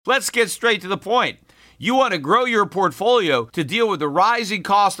Let's get straight to the point. You want to grow your portfolio to deal with the rising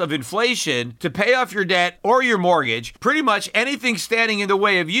cost of inflation, to pay off your debt or your mortgage, pretty much anything standing in the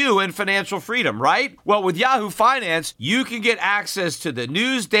way of you and financial freedom, right? Well, with Yahoo Finance, you can get access to the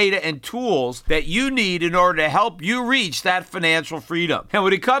news, data, and tools that you need in order to help you reach that financial freedom. And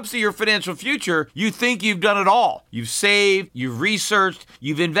when it comes to your financial future, you think you've done it all. You've saved, you've researched,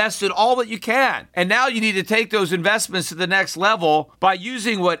 you've invested all that you can. And now you need to take those investments to the next level by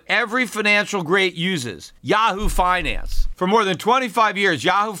using what every financial great uses. Yahoo Finance. For more than 25 years,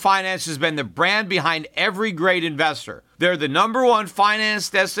 Yahoo Finance has been the brand behind every great investor. They're the #1 finance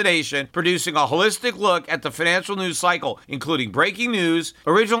destination, producing a holistic look at the financial news cycle, including breaking news,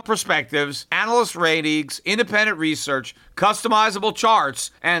 original perspectives, analyst ratings, independent research, customizable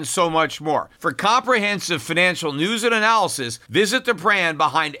charts, and so much more. For comprehensive financial news and analysis, visit the brand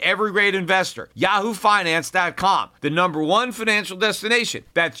behind every great investor, yahoofinance.com, the #1 financial destination.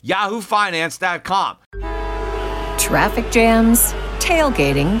 That's yahoofinance.com. Traffic jams,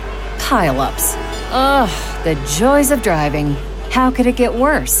 tailgating, pileups. Ugh, the joys of driving. How could it get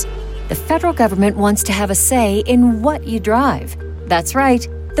worse? The federal government wants to have a say in what you drive. That's right.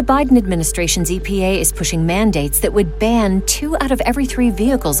 The Biden administration's EPA is pushing mandates that would ban 2 out of every 3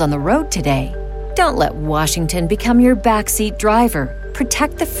 vehicles on the road today. Don't let Washington become your backseat driver.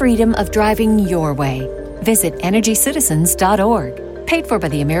 Protect the freedom of driving your way. Visit EnergyCitizens.org. Paid for by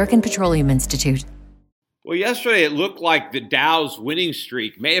the American Petroleum Institute. Well, yesterday it looked like the Dow's winning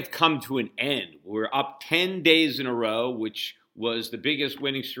streak may have come to an end. We're up 10 days in a row, which was the biggest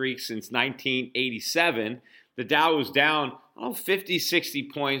winning streak since 1987. The Dow was down 50, 60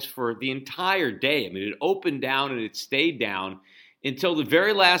 points for the entire day. I mean, it opened down and it stayed down until the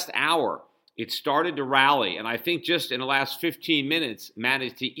very last hour. It started to rally, and I think just in the last 15 minutes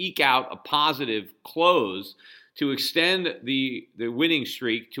managed to eke out a positive close to extend the winning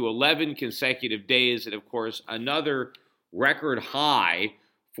streak to 11 consecutive days, and of course, another record high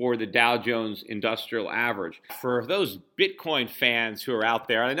for the Dow Jones Industrial Average. For those Bitcoin fans who are out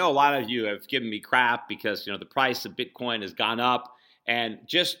there, I know a lot of you have given me crap because the price of Bitcoin has gone up. And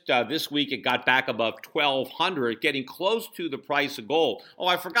just this week, it got back above 1,200, getting close to the price of gold. Oh,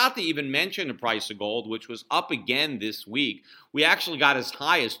 I forgot to even mention the price of gold, which was up again this week. We actually got as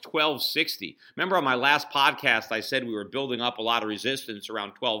high as 1,260. Remember on my last podcast, I said we were building up a lot of resistance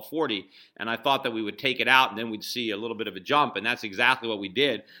around 1,240, and I thought that we would take it out and then we'd see a little bit of a jump, and that's exactly what we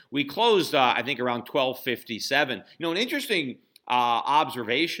did. We closed, I think, around 1,257. An interesting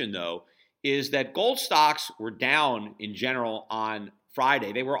observation, though, is that gold stocks were down in general on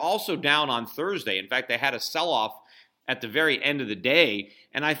Friday. They were also down on Thursday. In fact, they had a sell-off at the very end of the day.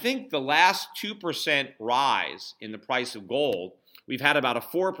 And I think the last 2% rise in the price of gold, we've had about a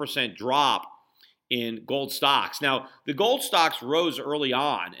 4% drop in gold stocks. Now, the gold stocks rose early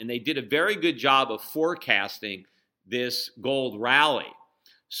on, and they did a very good job of forecasting this gold rally.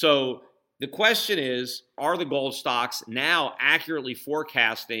 So the question is, are the gold stocks now accurately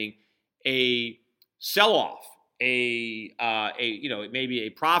forecasting a sell-off, maybe a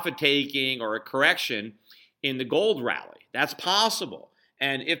profit taking or a correction in the gold rally? That's possible.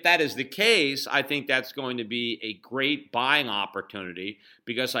 And if that is the case, I think that's going to be a great buying opportunity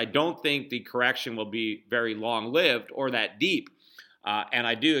because I don't think the correction will be very long-lived or that deep. And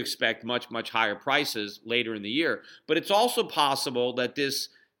I do expect much, much higher prices later in the year. But it's also possible that this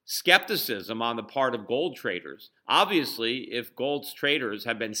skepticism on the part of gold traders. Obviously, if gold traders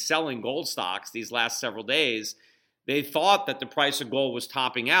have been selling gold stocks these last several days, they thought that the price of gold was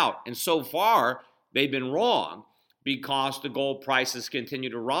topping out. And so far, they've been wrong because the gold prices continue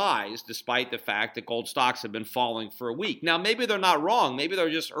to rise despite the fact that gold stocks have been falling for a week. Now, maybe they're not wrong. Maybe they're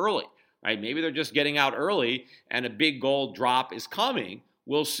just early, right? Maybe they're just getting out early and a big gold drop is coming.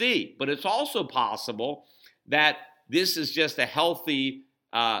 We'll see. But it's also possible that this is just a healthy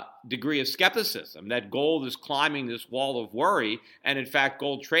degree of skepticism, that gold is climbing this wall of worry. And in fact,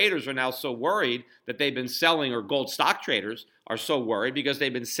 gold traders are now so worried that they've been selling, or gold stock traders are so worried because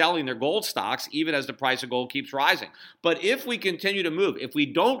they've been selling their gold stocks even as the price of gold keeps rising. But if we continue to move, if we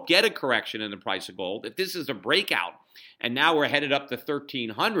don't get a correction in the price of gold, if this is a breakout and now we're headed up to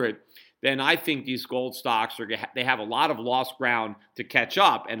 1,300, then I think these gold stocks they have a lot of lost ground to catch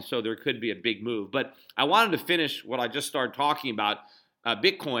up, and so there could be a big move. But I wanted to finish what I just started talking about.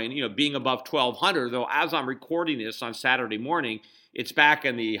 Bitcoin, being above 1,200, though as I'm recording this on Saturday morning, it's back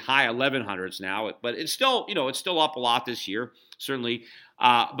in the high 1,100s now. But it's still, it's still up a lot this year, certainly.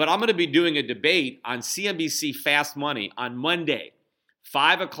 But I'm going to be doing a debate on CNBC Fast Money on Monday,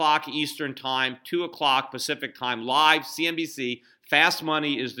 5 o'clock Eastern Time, 2 o'clock Pacific Time, live CNBC. Fast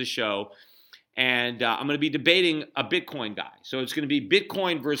Money is the show. And I'm going to be debating a Bitcoin guy. So it's going to be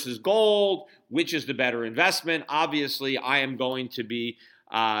Bitcoin versus gold. Which is the better investment? Obviously, I am going to be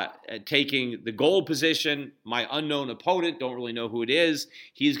taking the gold position. My unknown opponent, don't really know who it is,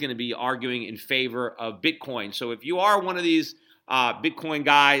 he's going to be arguing in favor of Bitcoin. So if you are one of these Bitcoin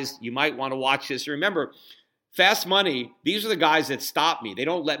guys, you might want to watch this. Remember, Fast Money, these are the guys that stop me. They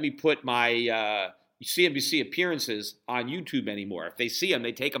don't let me put my CNBC appearances on YouTube anymore. If they see them,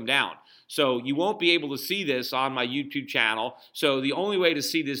 they take them down. So you won't be able to see this on my YouTube channel. So the only way to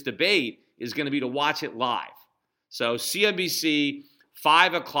see this debate is going to be to watch it live. So CNBC,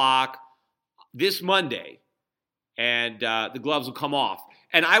 5 o'clock this Monday, and the gloves will come off.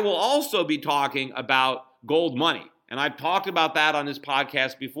 And I will also be talking about gold money. And I've talked about that on this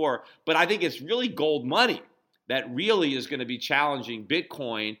podcast before, but I think it's really gold money that really is going to be challenging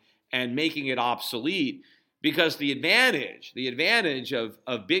Bitcoin and making it obsolete, because the advantage of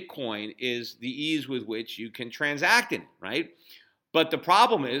Bitcoin is the ease with which you can transact in it, right? But the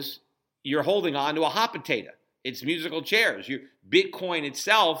problem is you're holding on to a hot potato. It's musical chairs. Bitcoin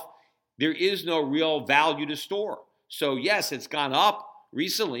itself, there is no real value to store. So yes, it's gone up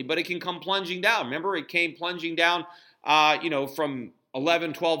recently, but it can come plunging down. Remember, it came plunging down, from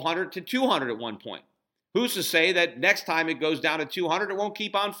 1,1200 to 200 at one point. Who's to say that next time it goes down to 200, it won't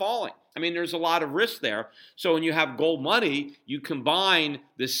keep on falling? I mean, there's a lot of risk there. So when you have gold money, you combine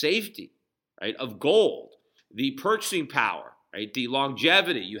the safety, right, of gold, the purchasing power, right, the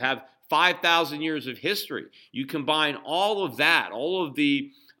longevity. You have 5,000 years of history. You combine all of that, all of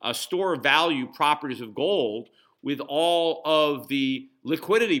the store value properties of gold with all of the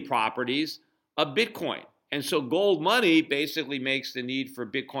liquidity properties of Bitcoin. And so gold money basically makes the need for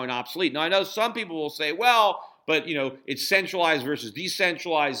Bitcoin obsolete. Now, I know some people will say, well, but, it's centralized versus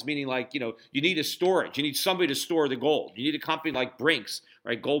decentralized, meaning like, you need a storage. You need somebody to store the gold. You need a company like Brinks,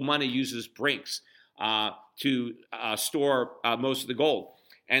 right? Gold money uses Brinks to store most of the gold.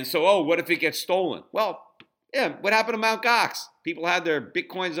 And so, what if it gets stolen? Well, yeah, what happened to Mt. Gox? People had their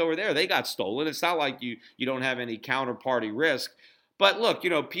Bitcoins over there. They got stolen. It's not like you don't have any counterparty risk. But look,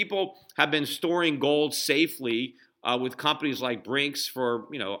 people have been storing gold safely with companies like Brinks for,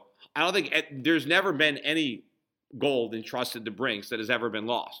 I don't think there's never been any gold entrusted to Brinks that has ever been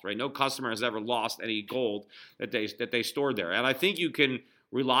lost, right? No customer has ever lost any gold that they stored there. And I think you can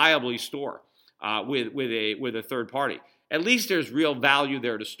reliably store with a third party. At least there's real value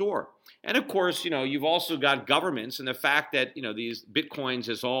there to store. And of course, you've also got governments, and the fact that, these Bitcoins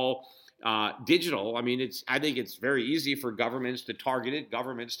is all digital. I mean, I think it's very easy for governments to target it,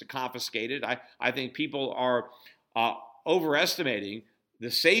 governments to confiscate it. I think people are overestimating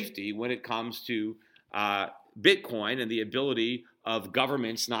the safety when it comes to Bitcoin and the ability of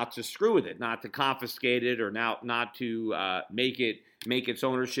governments not to screw with it, not to confiscate it, or not to make its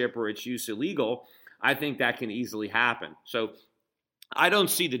ownership or its use illegal. I think that can easily happen. So I don't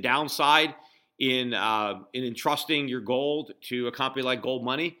see the downside in entrusting your gold to a company like Gold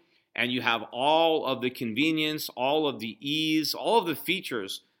Money, and you have all of the convenience, all of the ease, all of the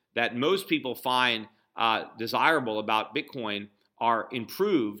features that most people find desirable about Bitcoin are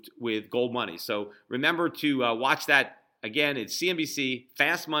improved with Gold Money. So remember to watch that. Again, it's CNBC.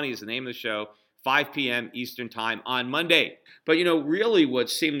 Fast Money is the name of the show, 5 p.m. Eastern Time on Monday. But, really what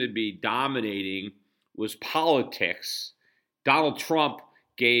seemed to be dominating was politics. Donald Trump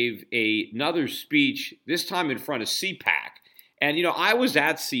gave another speech, this time in front of CPAC. And, I was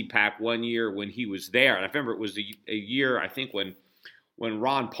at CPAC one year when he was there. And I remember it was a year, I think, when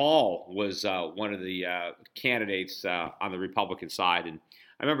Ron Paul was one of the candidates on the Republican side. And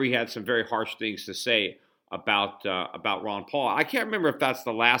I remember he had some very harsh things to say about Ron Paul. I can't remember if that's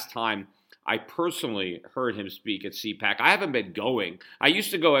the last time I personally heard him speak at CPAC. I haven't been going. I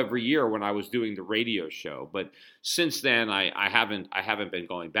used to go every year when I was doing the radio show, but since then I haven't been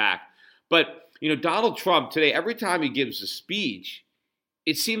going back. But Donald Trump today, every time he gives a speech,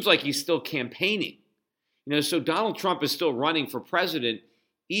 it seems like he's still campaigning. So Donald Trump is still running for president,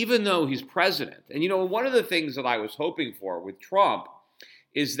 even though he's president. And one of the things that I was hoping for with Trump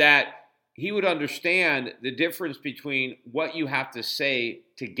is that he would understand the difference between what you have to say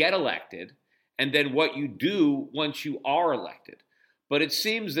to get elected and then what you do once you are elected. But it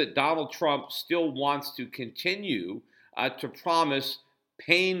seems that Donald Trump still wants to continue to promise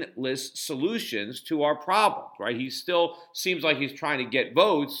painless solutions to our problems, right? He still seems like he's trying to get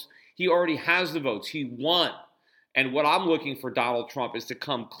votes. He already has the votes. He won. And what I'm looking for Donald Trump is to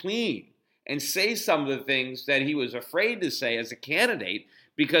come clean and say some of the things that he was afraid to say as a candidate,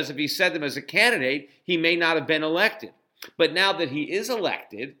 because if he said them as a candidate, he may not have been elected. But now that he is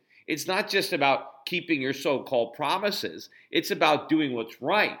elected, it's not just about keeping your so-called promises. It's about doing what's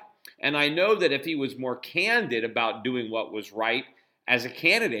right. And I know that if he was more candid about doing what was right as a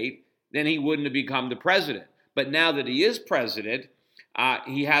candidate, then he wouldn't have become the president. But now that he is president,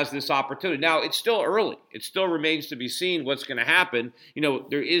 he has this opportunity. Now, it's still early. It still remains to be seen what's going to happen.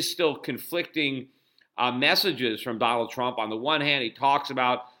 There is still conflicting messages from Donald Trump. On the one hand, he talks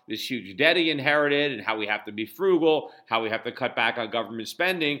about this huge debt he inherited and how we have to be frugal, how we have to cut back on government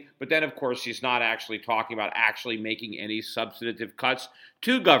spending. But then, of course, he's not actually talking about actually making any substantive cuts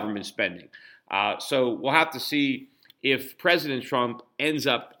to government spending. So we'll have to see if President Trump ends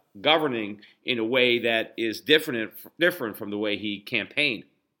up governing in a way that is different from the way he campaigned.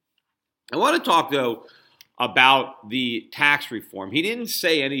 I want to talk, though, about the tax reform. He didn't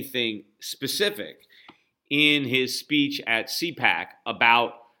say anything specific in his speech at CPAC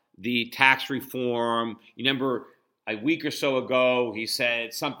about the tax reform. You remember a week or so ago, he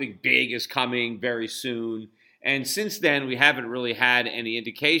said something big is coming very soon. And since then, we haven't really had any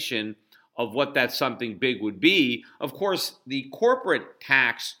indication of what that something big would be. Of course, the corporate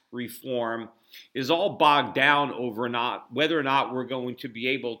tax reform is all bogged down over whether or not we're going to be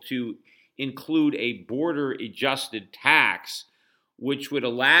able to include a border-adjusted tax, which would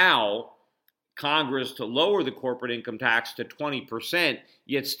allow Congress to lower the corporate income tax to 20%,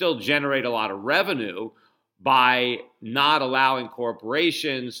 yet still generate a lot of revenue by not allowing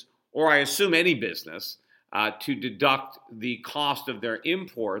corporations, or I assume any business, to deduct the cost of their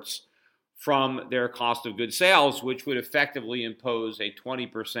imports from their cost of goods sales, which would effectively impose a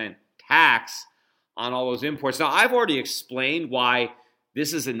 20% tax on all those imports. Now, I've already explained why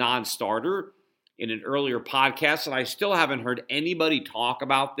this is a non-starter in an earlier podcast, and I still haven't heard anybody talk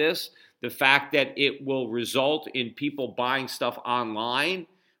about this. The fact that it will result in people buying stuff online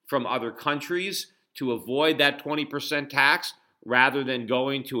from other countries to avoid that 20% tax rather than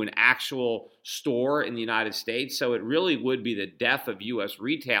going to an actual store in the United States. So it really would be the death of U.S.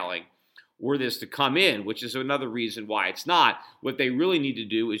 retailing were this to come in, which is another reason why it's not. What they really need to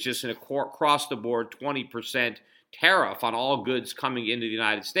do is just an across-the-board 20% tariff on all goods coming into the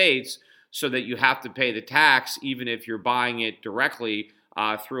United States so that you have to pay the tax even if you're buying it directly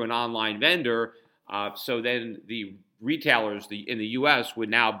through an online vendor. So then the retailers in the U.S. would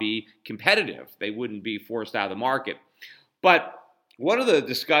now be competitive. They wouldn't be forced out of the market. But one of the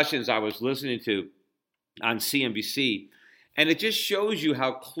discussions I was listening to on CNBC, and it just shows you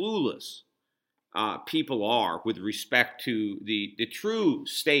how clueless people are with respect to the true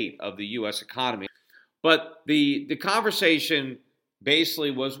state of the U.S. economy. But the conversation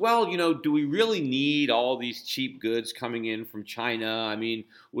basically was, well, do we really need all these cheap goods coming in from China? I mean,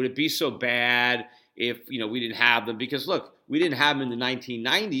 would it be so bad if, we didn't have them? Because, look, we didn't have them in the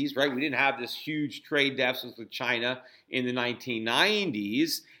 1990s, right? We didn't have this huge trade deficit with China in the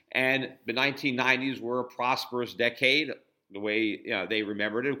 1990s. And the 1990s were a prosperous decade, the way they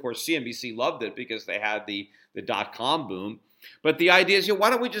remembered it. Of course, CNBC loved it because they had the dot-com boom. But the idea is,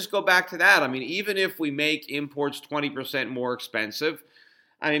 why don't we just go back to that? I mean, even if we make imports 20% more expensive,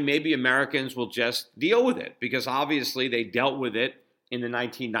 maybe Americans will just deal with it because obviously they dealt with it in the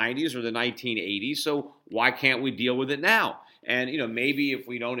 1990s or the 1980s. So why can't we deal with it now? And, maybe if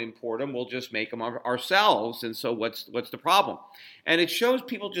we don't import them, we'll just make them ourselves. And so what's the problem? And it shows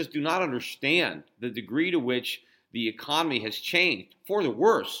people just do not understand the degree to which the economy has changed for the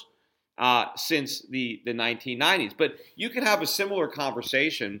worse since the 1990s. But you can have a similar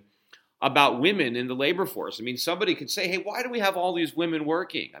conversation about women in the labor force. Somebody could say, hey, why do we have all these women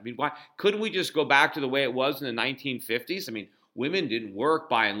working? Why couldn't we just go back to the way it was in the 1950s? Women didn't work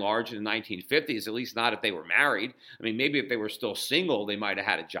by and large in the 1950s, at least not if they were married. Maybe if they were still single, they might have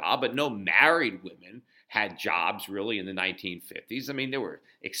had a job, but no married women had jobs really in the 1950s. There were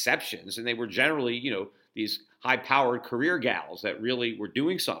exceptions, and they were generally, these high-powered career gals that really were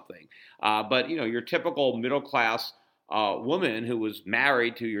doing something. But your typical middle-class woman who was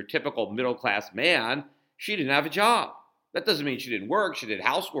married to your typical middle-class man, she didn't have a job. That doesn't mean she didn't work. She did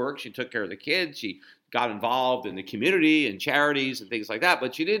housework. She took care of the kids. She got involved in the community and charities and things like that,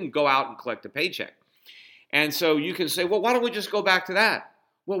 but she didn't go out and collect a paycheck. And so you can say, well, why don't we just go back to that?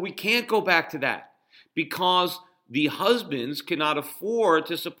 Well, we can't go back to that because the husbands cannot afford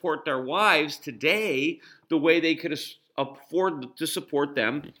to support their wives today the way they could afford to support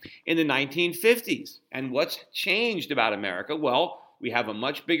them in the 1950s. And what's changed about America? Well, we have a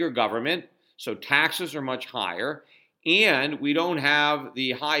much bigger government, so taxes are much higher, and we don't have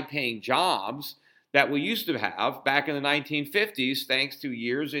the high-paying jobs that we used to have back in the 1950s, thanks to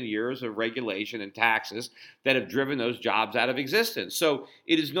years and years of regulation and taxes that have driven those jobs out of existence. So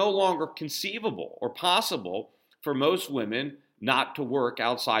it is no longer conceivable or possible for most women not to work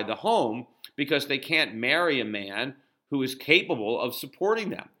outside the home because they can't marry a man who is capable of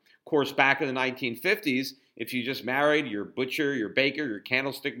supporting them. Of course, back in the 1950s, if you just married your butcher, your baker, your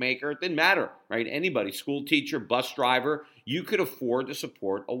candlestick maker, it didn't matter, right? Anybody, school teacher, bus driver, you could afford to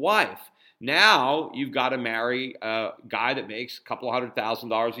support a wife. Now you've got to marry a guy that makes a couple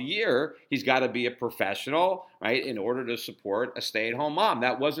 $100,000 a year. He's got to be a professional, right, in order to support a stay-at-home mom.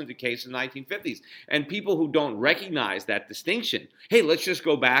 That wasn't the case in the 1950s. And people who don't recognize that distinction, hey, let's just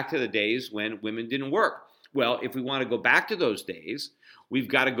go back to the days when women didn't work. Well, if we want to go back to those days, we've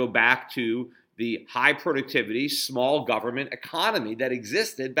got to go back to the high productivity, small government economy that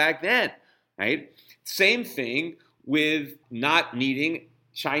existed back then, right? Same thing with not needing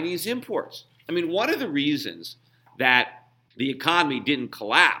Chinese imports. I mean, one of the reasons that the economy didn't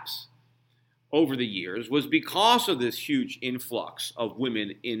collapse over the years was because of this huge influx of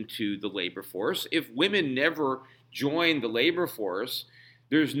women into the labor force. If women never joined the labor force,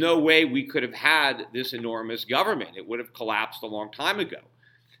 there's no way we could have had this enormous government. It would have collapsed a long time ago.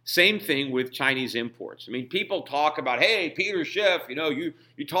 Same thing with Chinese imports. I mean, people talk about, hey, Peter Schiff,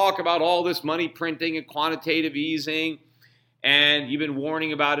 you talk about all this money printing and quantitative easing, and you've been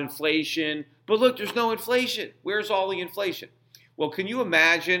warning about inflation. But look, there's no inflation. Where's all the inflation? Well, can you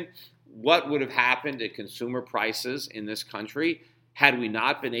imagine what would have happened to consumer prices in this country had we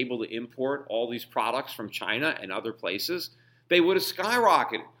not been able to import all these products from China and other places? They would have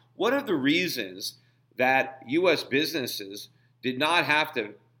skyrocketed. One of the reasons that U.S. businesses did not have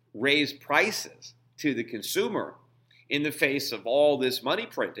to raise prices to the consumer in the face of all this money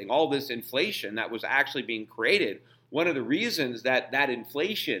printing, all this inflation that was actually being created, one of the reasons that that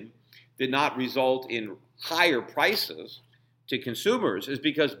inflation did not result in higher prices to consumers is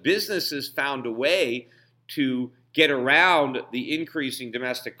because businesses found a way to get around the increasing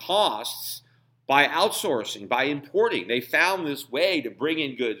domestic costs by outsourcing, by importing. They found this way to bring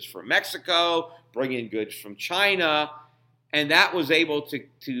in goods from Mexico, bring in goods from China, and that was able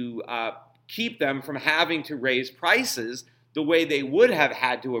to keep them from having to raise prices the way they would have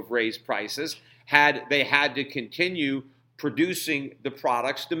had to have raised prices had they had to continue producing the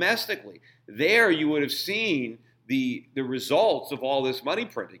products domestically. There you would have seen the results of all this money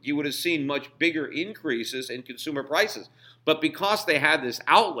printing. You would have seen much bigger increases in consumer prices. But because they had this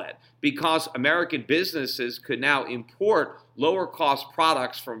outlet, because American businesses could now import lower cost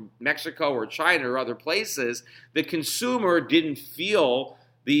products from Mexico or China or other places, the consumer didn't feel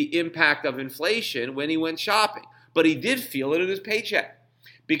the impact of inflation when he went shopping. But he did feel it in his paycheck.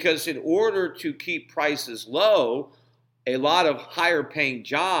 Because in order to keep prices low, a lot of higher paying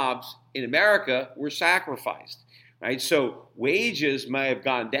jobs in America were sacrificed. Right? So wages may have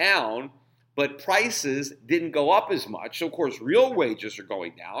gone down, but prices didn't go up as much. So, of course, real wages are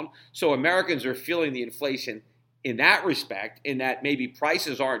going down. So Americans are feeling the inflation in that respect, in that maybe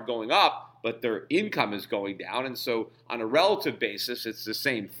prices aren't going up, but their income is going down. And so on a relative basis, it's the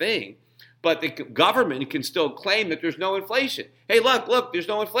same thing. But the government can still claim that there's no inflation. Hey, look, there's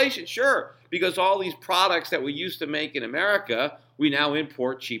no inflation. Sure, because all these products that we used to make in America, we now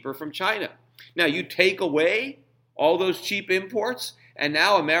import cheaper from China. Now, you take away all those cheap imports, and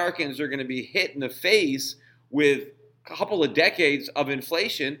now Americans are going to be hit in the face with a couple of decades of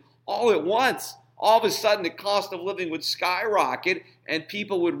inflation all at once. All of a sudden, the cost of living would skyrocket, and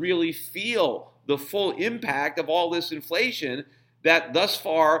people would really feel the full impact of all this inflation that thus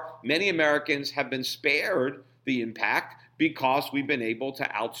far many Americans have been spared the impact because we've been able to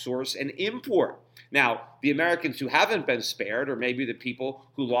outsource and import. Now, the Americans who haven't been spared are maybe the people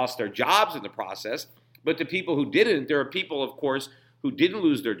who lost their jobs in the process, but the people who didn't, there are people, of course, who didn't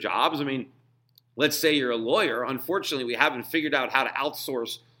lose their jobs. I mean, let's say you're a lawyer. Unfortunately, we haven't figured out how to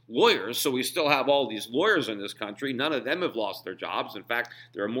outsource lawyers, so we still have all these lawyers in this country. None of them have lost their jobs. In fact,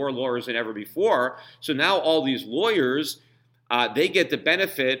 there are more lawyers than ever before. So now all these lawyers, they get the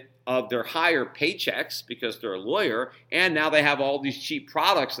benefit of their higher paychecks because they're a lawyer, and now they have all these cheap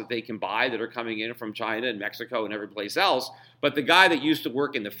products that they can buy that are coming in from China and Mexico and every place else. But the guy that used to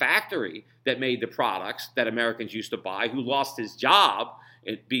work in the factory that made the products that Americans used to buy, who lost his job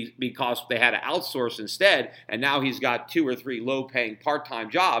because they had to outsource instead, and now he's got 2 or 3 low-paying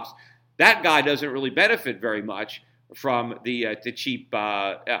part-time jobs, that guy doesn't really benefit very much from the cheap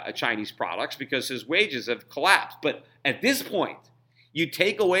Chinese products because his wages have collapsed. But at this point, you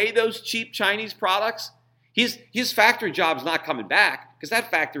take away those cheap Chinese products, his factory job's not coming back because that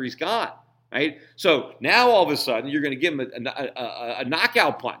factory's gone, right? So now all of a sudden you're going to give him a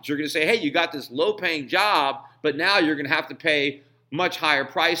knockout punch. You're going to say, hey, you got this low-paying job, but now you're going to have to pay much higher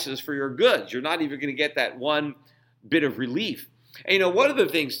prices for your goods. You're not even going to get that one bit of relief. And, one of the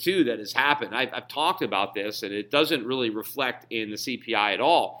things, too, that has happened, I've talked about this, and it doesn't really reflect in the CPI at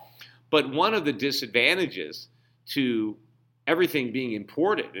all, but one of the disadvantages to everything being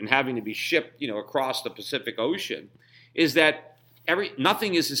imported and having to be shipped, across the Pacific Ocean, is that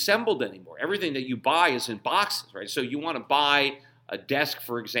nothing is assembled anymore. Everything that you buy is in boxes, right? So you want to buy a desk,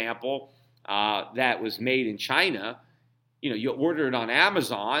 for example, that was made in China. You order it on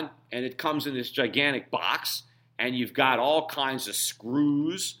Amazon, and it comes in this gigantic box, and you've got all kinds of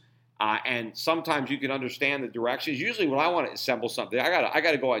screws, and sometimes you can understand the directions. Usually when I want to assemble something, I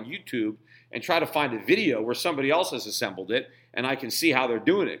got to go on YouTube and try to find a video where somebody else has assembled it, and I can see how they're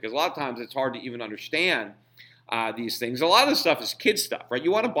doing it, because a lot of times it's hard to even understand these things. A lot of the stuff is kid stuff, right?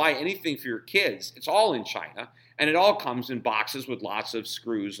 You want to buy anything for your kids, it's all in China, and it all comes in boxes with lots of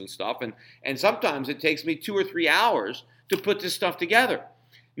screws and stuff, and sometimes it takes me 2 or 3 hours to put this stuff together.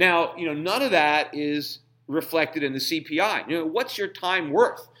 Now, none of that is reflected in the CPI. What's your time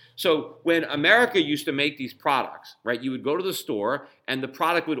worth? So when America used to make these products, right, you would go to the store and the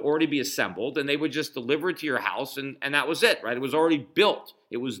product would already be assembled and they would just deliver it to your house and that was it, right? It was already built.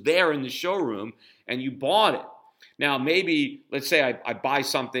 It was there in the showroom and you bought it. Now, maybe, let's say I buy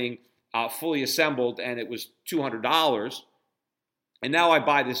something fully assembled and it was $200, and now I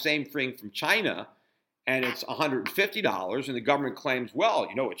buy the same thing from China and it's $150, and the government claims, well,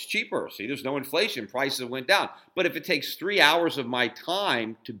 it's cheaper. See, there's no inflation. Prices went down. But if it takes 3 hours of my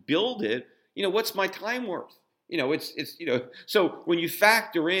time to build it, what's my time worth? So when you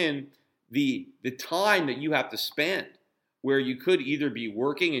factor in the time that you have to spend, where you could either be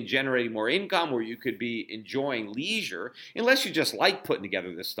working and generating more income or you could be enjoying leisure, unless you just like putting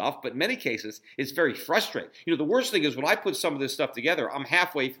together this stuff. But in many cases, it's very frustrating. The worst thing is when I put some of this stuff together, I'm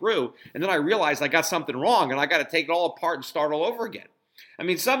halfway through, and then I realize I got something wrong, and I got to take it all apart and start all over again. I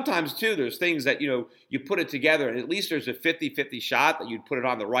mean, sometimes, too, there's things that, you put it together, and at least there's a 50-50 shot that you'd put it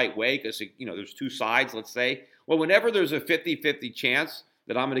on the right way because, there's two sides, let's say. Well, whenever there's a 50-50 chance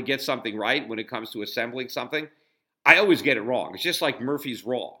that I'm going to get something right when it comes to assembling something, I always get it wrong. It's just like Murphy's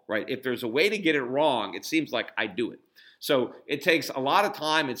Law, right? If there's a way to get it wrong, it seems like I do it. So it takes a lot of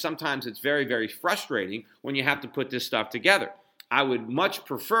time, and sometimes it's very, very frustrating when you have to put this stuff together. I would much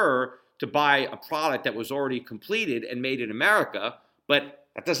prefer to buy a product that was already completed and made in America, but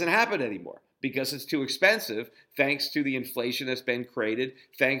that doesn't happen anymore because it's too expensive, thanks to the inflation that's been created,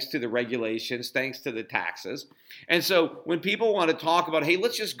 thanks to the regulations, thanks to the taxes. And so when people want to talk about, hey,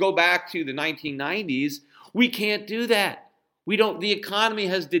 let's just go back to the 1990s, we can't do that. The economy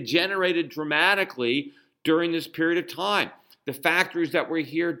has degenerated dramatically during this period of time. The factories that were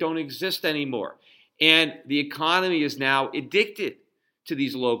here don't exist anymore. And the economy is now addicted to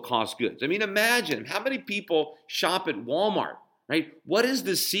these low-cost goods. I mean, imagine how many people shop at Walmart, right? What is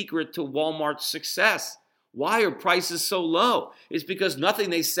the secret to Walmart's success? Why are prices so low? It's because nothing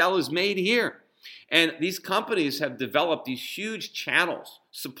they sell is made here. And these companies have developed these huge channels,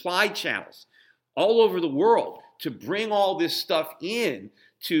 supply channels, all over the world to bring all this stuff in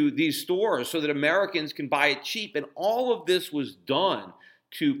to these stores so that Americans can buy it cheap. And all of this was done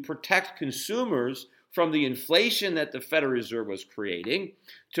to protect consumers from the inflation that the Federal Reserve was creating,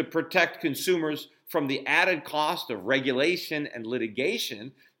 to protect consumers from the added cost of regulation and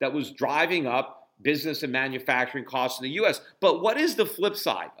litigation that was driving up business and manufacturing costs in the U.S. But what is the flip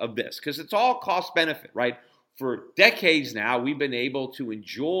side of this? Because it's all cost benefit, right? For decades now, we've been able to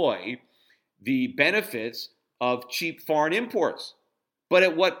enjoy the benefits of cheap foreign imports. But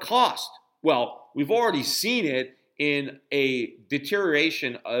at what cost? Well, we've already seen it in a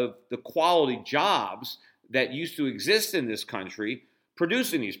deterioration of the quality jobs that used to exist in this country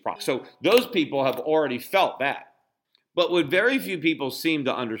producing these products. So those people have already felt that. But what very few people seem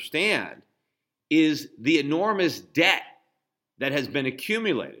to understand is the enormous debt that has been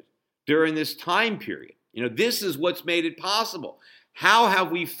accumulated during this time period. This is what's made it possible. How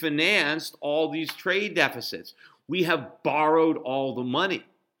have we financed all these trade deficits? We have borrowed all the money,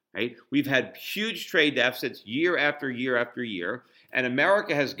 right? We've had huge trade deficits year after year after year, and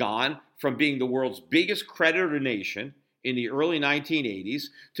America has gone from being the world's biggest creditor nation in the early 1980s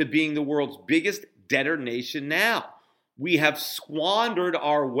to being the world's biggest debtor nation now. We have squandered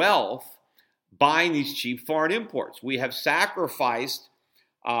our wealth buying these cheap foreign imports. We have sacrificed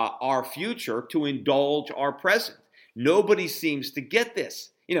our future to indulge our present. Nobody seems to get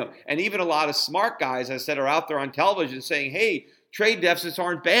this. And even a lot of smart guys, I said, are out there on television saying, hey, trade deficits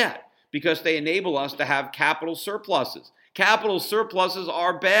aren't bad because they enable us to have capital surpluses. Capital surpluses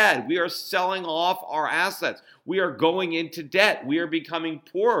are bad. We are selling off our assets. We are going into debt. We are becoming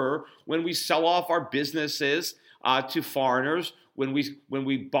poorer when we sell off our businesses to foreigners, when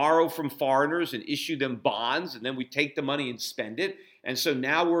we borrow from foreigners and issue them bonds, and then we take the money and spend it. And so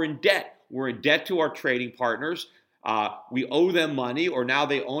now we're in debt. We're in debt to our trading partners. We owe them money, or now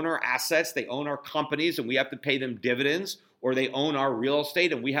they own our assets, they own our companies, and we have to pay them dividends, or they own our real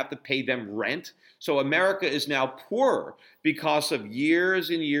estate and we have to pay them rent. So America is now poorer because of years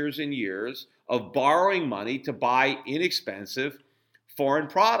and years and years of borrowing money to buy inexpensive foreign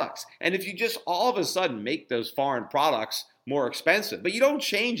products. And if you just all of a sudden make those foreign products more expensive, but you don't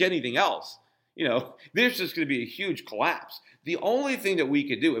change anything else, there's just going to be a huge collapse. The only thing that we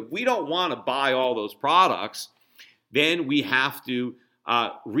could do, if we don't want to buy all those products, then we have to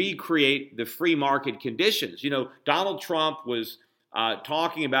recreate the free market conditions. Donald Trump was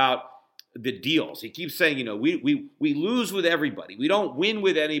talking about the deals. He keeps saying, we lose with everybody. We don't win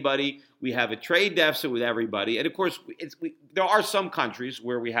with anybody. We have a trade deficit with everybody. And of course, there are some countries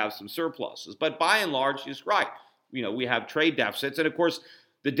where we have some surpluses. But by and large, he's right. We have trade deficits. And of course,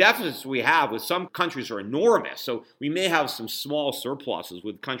 the deficits we have with some countries are enormous. So we may have some small surpluses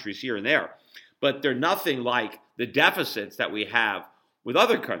with countries here and there. But they're nothing like the deficits that we have with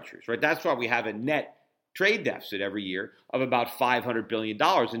other countries, right? That's why we have a net trade deficit every year of about $500 billion.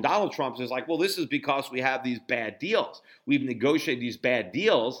 And Donald Trump is like, well, this is because we have these bad deals. We've negotiated these bad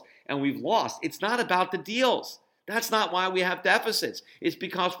deals and we've lost. It's not about the deals. That's not why we have deficits. It's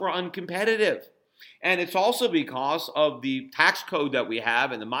because we're uncompetitive. And it's also because of the tax code that we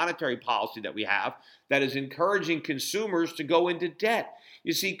have and the monetary policy that we have that is encouraging consumers to go into debt.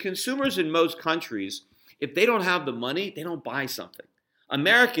 You see, consumers in most countries, if they don't have the money, they don't buy something.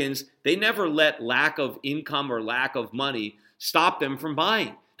 Americans, they never let lack of income or lack of money stop them from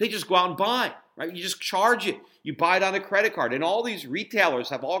buying. They just go out and buy, right? You just charge it. You buy it on a credit card. And all these retailers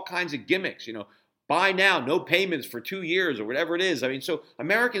have all kinds of gimmicks, buy now, no payments for 2 years or whatever it is. So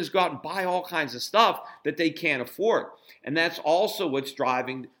Americans go out and buy all kinds of stuff that they can't afford. And that's also what's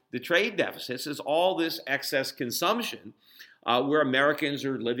driving the trade deficits is all this excess consumption where Americans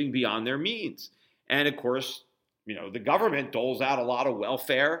are living beyond their means. And of course, the government doles out a lot of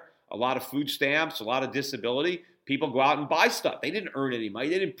welfare, a lot of food stamps, a lot of disability. People go out and buy stuff. They didn't earn any money.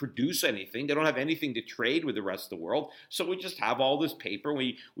 They didn't produce anything. They don't have anything to trade with the rest of the world. So we just have all this paper.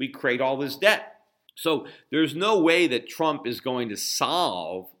 We create all this debt. So there's no way that Trump is going to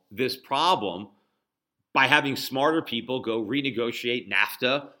solve this problem by having smarter people go renegotiate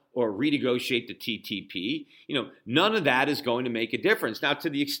NAFTA or renegotiate the TTP. None of that is going to make a difference. Now, to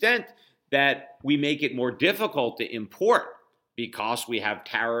the extent that we make it more difficult to import because we have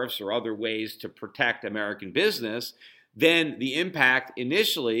tariffs or other ways to protect American business, then the impact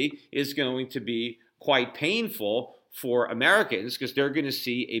initially is going to be quite painful for Americans because they're going to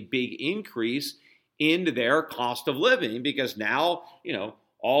see a big increase in their cost of living because now,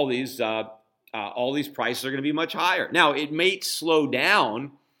 all these prices are going to be much higher. Now, it may slow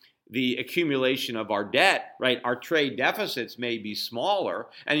down the accumulation of our debt, right? Our trade deficits may be smaller.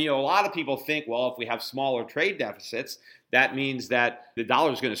 And, a lot of people think, well, if we have smaller trade deficits, that means that the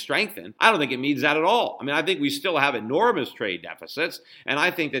dollar is going to strengthen. I don't think it means that at all. I think we still have enormous trade deficits, and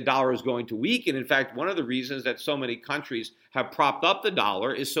I think the dollar is going to weaken. In fact, one of the reasons that so many countries have propped up the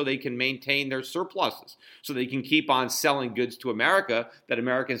dollar is so they can maintain their surpluses, so they can keep on selling goods to America that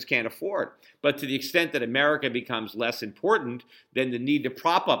Americans can't afford. But to the extent that America becomes less important, then the need to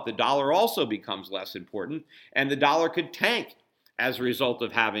prop up the dollar also becomes less important, and the dollar could tank as a result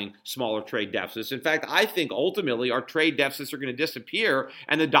of having smaller trade deficits. In fact, I think ultimately our trade deficits are going to disappear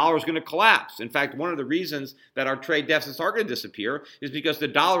and the dollar is going to collapse. In fact, one of the reasons that our trade deficits are going to disappear is because the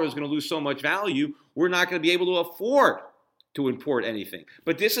dollar is going to lose so much value, we're not going to be able to afford to import anything.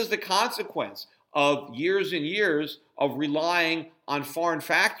 But this is the consequence of years and years of relying on foreign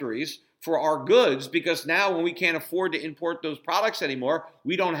factories for our goods, because now when we can't afford to import those products anymore,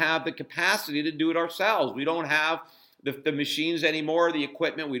 we don't have the capacity to do it ourselves. We don't have the machines anymore, the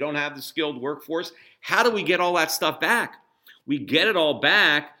equipment. We don't have the skilled workforce. How do we get all that stuff back? We get it all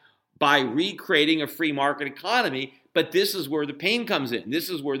back by recreating a free market economy, but this is where the pain comes in. This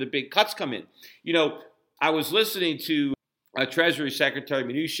is where the big cuts come in. I was listening to Treasury Secretary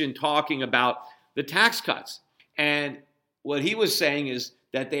Mnuchin talking about the tax cuts, and what he was saying is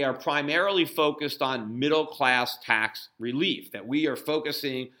that they are primarily focused on middle-class tax relief, that we are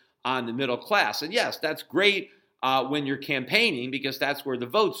focusing on the middle class. And yes, that's great when you're campaigning because that's where the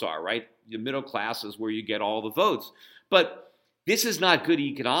votes are, right? The middle class is where you get all the votes. But this is not good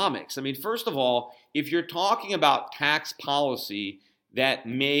economics. First of all, if you're talking about tax policy that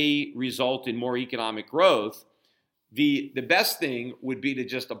may result in more economic growth, the best thing would be to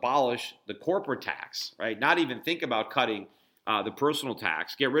just abolish the corporate tax, right? Not even think about cutting the personal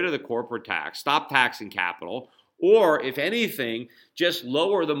tax, get rid of the corporate tax, stop taxing capital, or if anything, just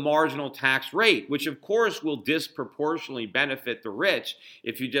lower the marginal tax rate, which of course will disproportionately benefit the rich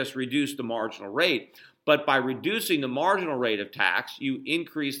if you just reduce the marginal rate. But by reducing the marginal rate of tax, you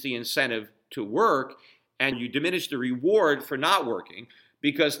increase the incentive to work, and you diminish the reward for not working,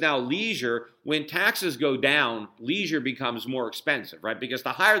 because now leisure, when taxes go down, leisure becomes more expensive, right? Because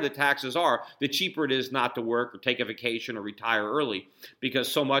the higher the taxes are, the cheaper it is not to work or take a vacation or retire early,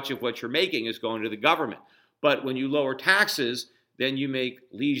 because so much of what you're making is going to the government. But when you lower taxes, then you make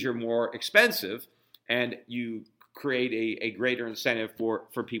leisure more expensive, and you create a greater incentive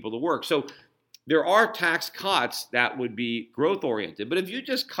for people to work. So there are tax cuts that would be growth-oriented. But if you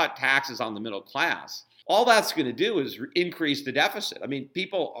just cut taxes on the middle class, all that's going to do is increase the deficit. I mean,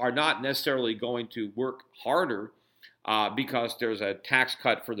 people are not necessarily going to work harder because there's a tax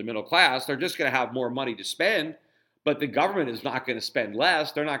cut for the middle class. They're just going to have more money to spend, but the government is not going to spend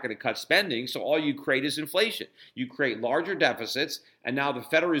less. They're not going to cut spending, so all you create is inflation. You create larger deficits, and now the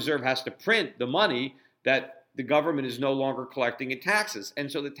Federal Reserve has to print the money that the government is no longer collecting in taxes.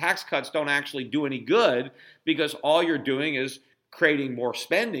 And so the tax cuts don't actually do any good, because all you're doing is creating more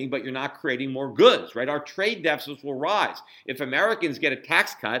spending, but you're not creating more goods, right? Our trade deficits will rise. If Americans get a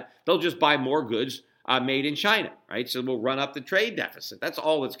tax cut, they'll just buy more goods made in China, right? So we'll run up the trade deficit. That's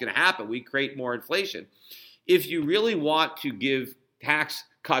all that's going to happen. We create more inflation. If you really want to give tax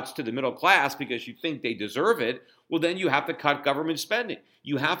cuts to the middle class because you think they deserve it, well, then you have to cut government spending.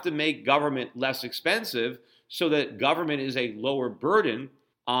 You have to make government less expensive so that government is a lower burden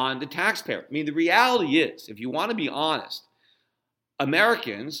on the taxpayer. I mean, the reality is, if you want to be honest,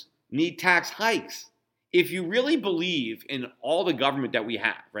 Americans need tax hikes. If you really believe in all the government that we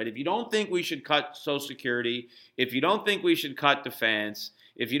have, right? If you don't think we should cut Social Security, if you don't think we should cut defense,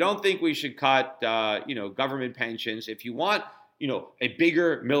 if you don't think we should cut, government pensions, if you want, a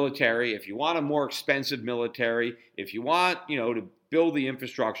bigger military, if you want a more expensive military, if you want, to build the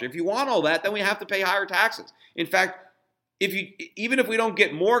infrastructure, if you want all that, then we have to pay higher taxes. In fact, even if we don't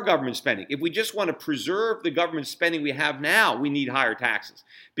get more government spending, if we just want to preserve the government spending we have now, we need higher taxes,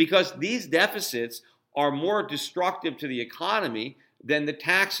 because these deficits are more destructive to the economy than the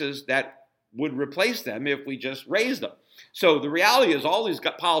taxes that would replace them if we just raise them. So the reality is, all these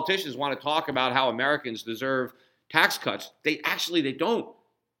politicians want to talk about how Americans deserve tax cuts. They don't.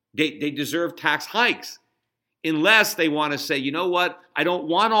 They deserve tax hikes, unless they want to say, you know what, I don't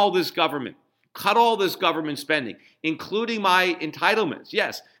want all this government. Cut all this government spending, including my entitlements.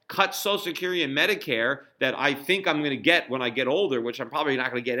 Yes, cut Social Security and Medicare that I think I'm going to get when I get older, which I'm probably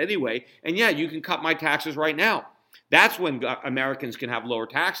not going to get anyway. And yeah, you can cut my taxes right now. That's when Americans can have lower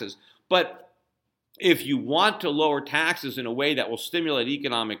taxes. But if you want to lower taxes in a way that will stimulate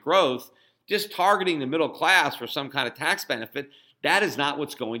economic growth, just targeting the middle class for some kind of tax benefit, that is not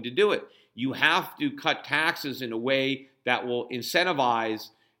what's going to do it. You have to cut taxes in a way that will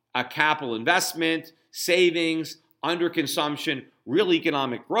incentivize capital investment, savings, underconsumption, real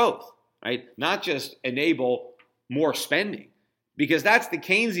economic growth, right? Not just enable more spending, because that's the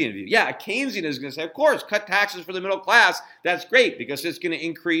Keynesian view. Yeah, a Keynesian is going to say, of course, cut taxes for the middle class. That's great, because it's going to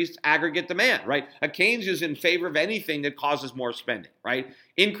increase aggregate demand, right? A Keynesian is in favor of anything that causes more spending, right?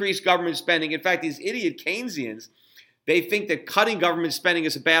 Increase government spending. In fact, these idiot Keynesians, they think that cutting government spending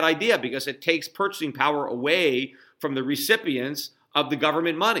is a bad idea because it takes purchasing power away from the recipients of the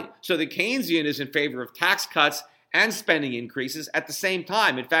government money. So the Keynesian is in favor of tax cuts and spending increases at the same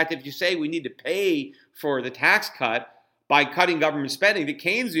time. In fact, if you say we need to pay for the tax cut by cutting government spending, the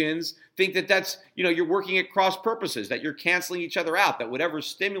Keynesians think that that's, you're working at cross purposes, that you're canceling each other out, that whatever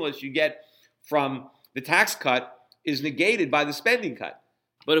stimulus you get from the tax cut is negated by the spending cut.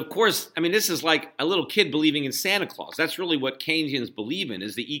 But of course, this is like a little kid believing in Santa Claus. That's really what Keynesians believe in,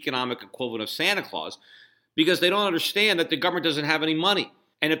 is the economic equivalent of Santa Claus, because they don't understand that the government doesn't have any money.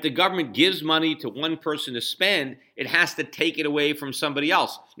 And if the government gives money to one person to spend, it has to take it away from somebody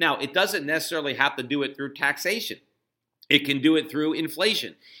else. Now, it doesn't necessarily have to do it through taxation. It can do it through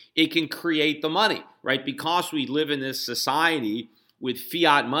inflation. It can create the money, right? Because we live in this society with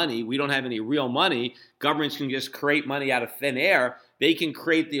fiat money, we don't have any real money. Governments can just create money out of thin air. They can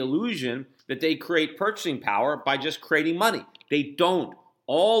create the illusion that they create purchasing power by just creating money. They don't.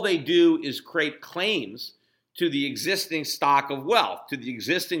 All they do is create claims to the existing stock of wealth, to the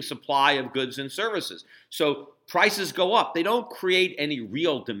existing supply of goods and services. So prices go up. They don't create any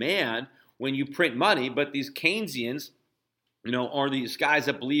real demand when you print money, but these Keynesians, are these guys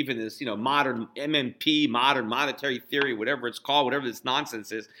that believe in this, modern MMP, modern monetary theory, whatever it's called, whatever this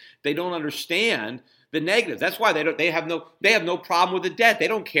nonsense is, they don't understand the negatives. That's why they have no problem with the debt. They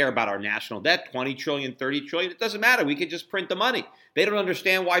don't care about our national debt, 20 trillion, 30 trillion. It doesn't matter. We can just print the money. They don't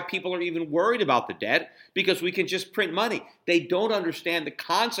understand why people are even worried about the debt because we can just print money. They don't understand the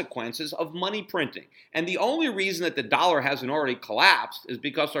consequences of money printing. And the only reason that the dollar hasn't already collapsed is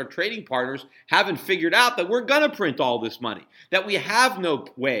because our trading partners haven't figured out that we're going to print all this money, that we have no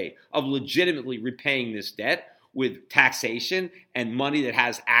way of legitimately repaying this debt with taxation and money that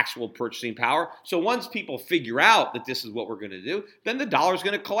has actual purchasing power. So once people figure out that this is what we're going to do, then the dollar is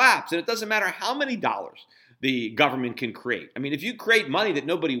going to collapse. And it doesn't matter how many dollars the government can create. I mean, if you create money that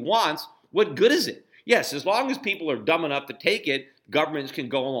nobody wants, what good is it? Yes, as long as people are dumb enough to take it, governments can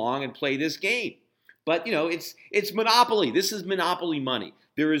go along and play this game. But, it's monopoly. This is monopoly money.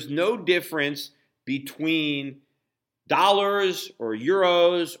 There is no difference between dollars or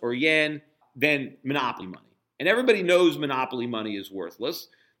euros or yen than monopoly money. And everybody knows monopoly money is worthless.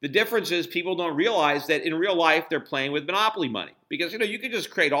 The difference is people don't realize that in real life they're playing with monopoly money because, you can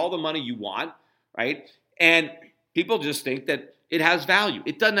just create all the money you want, right? And people just think that it has value.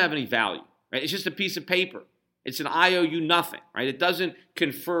 It doesn't have any value, right? It's just a piece of paper. It's an IOU nothing, right? It doesn't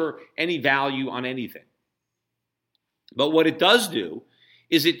confer any value on anything. But what it does do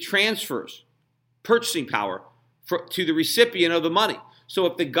is it transfers purchasing power to the recipient of the money. So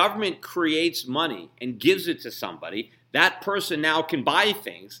if the government creates money and gives it to somebody, that person now can buy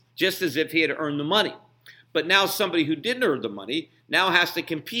things just as if he had earned the money. But now somebody who didn't earn the money now has to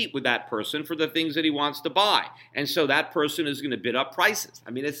compete with that person for the things that he wants to buy. And so that person is going to bid up prices.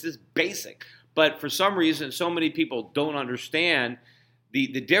 I mean, it's just basic. But for some reason, so many people don't understand the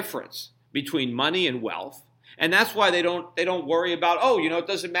difference between money and wealth. And that's why they don't worry about, it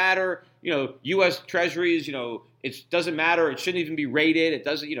doesn't matter, U.S. Treasuries, it doesn't matter. It shouldn't even be rated. It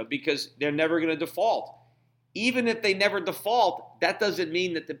doesn't, because they're never going to default. Even if they never default, that doesn't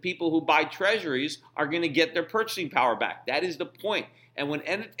mean that the people who buy treasuries are going to get their purchasing power back. That is the point.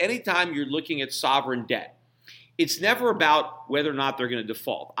 And anytime you're looking at sovereign debt, it's never about whether or not they're going to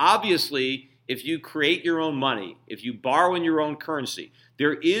default. Obviously, if you create your own money, if you borrow in your own currency,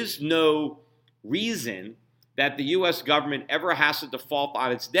 there is no reason that the U.S. government ever has to default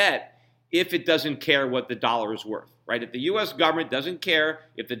on its debt if it doesn't care what the dollar is worth, right? If the U.S. government doesn't care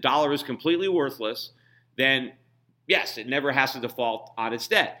if the dollar is completely worthless, then yes, it never has to default on its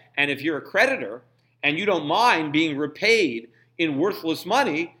debt. And if you're a creditor and you don't mind being repaid in worthless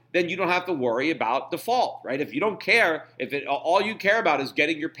money, then you don't have to worry about default, right? If you don't care, all you care about is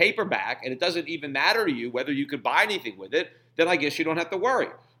getting your paper back and it doesn't even matter to you whether you could buy anything with it, then I guess you don't have to worry.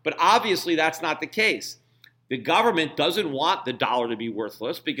 But obviously that's not the case. The government doesn't want the dollar to be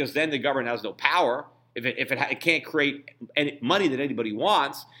worthless because then the government has no power if it can't create any money that anybody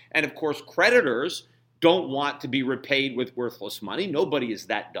wants. And of course, creditors don't want to be repaid with worthless money. Nobody is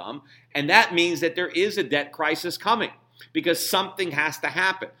that dumb. And that means that there is a debt crisis coming because something has to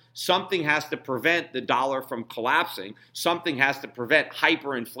happen. Something has to prevent the dollar from collapsing. Something has to prevent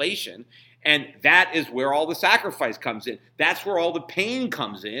hyperinflation. And that is where all the sacrifice comes in. That's where all the pain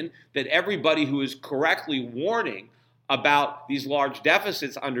comes in that everybody who is correctly warning about these large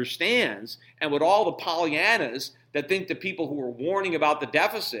deficits understands. And what all the Pollyannas that think the people who are warning about the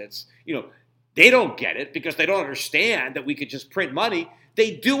deficits, they don't get it because they don't understand that we could just print money.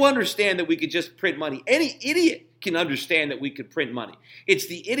 They do understand that we could just print money. Any idiot can understand that we could print money. It's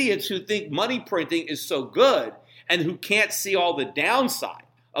the idiots who think money printing is so good and who can't see all the downside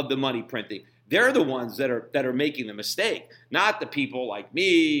of the money printing. They're the ones that are making the mistake, not the people like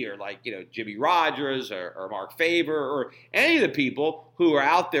me or like Jimmy Rogers or Mark Faber or any of the people who are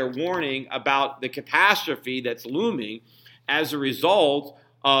out there warning about the catastrophe that's looming as a result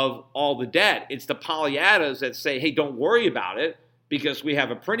of all the debt. It's the Pollyannas that say, hey, don't worry about it because we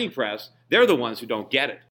have a printing press. They're the ones who don't get it.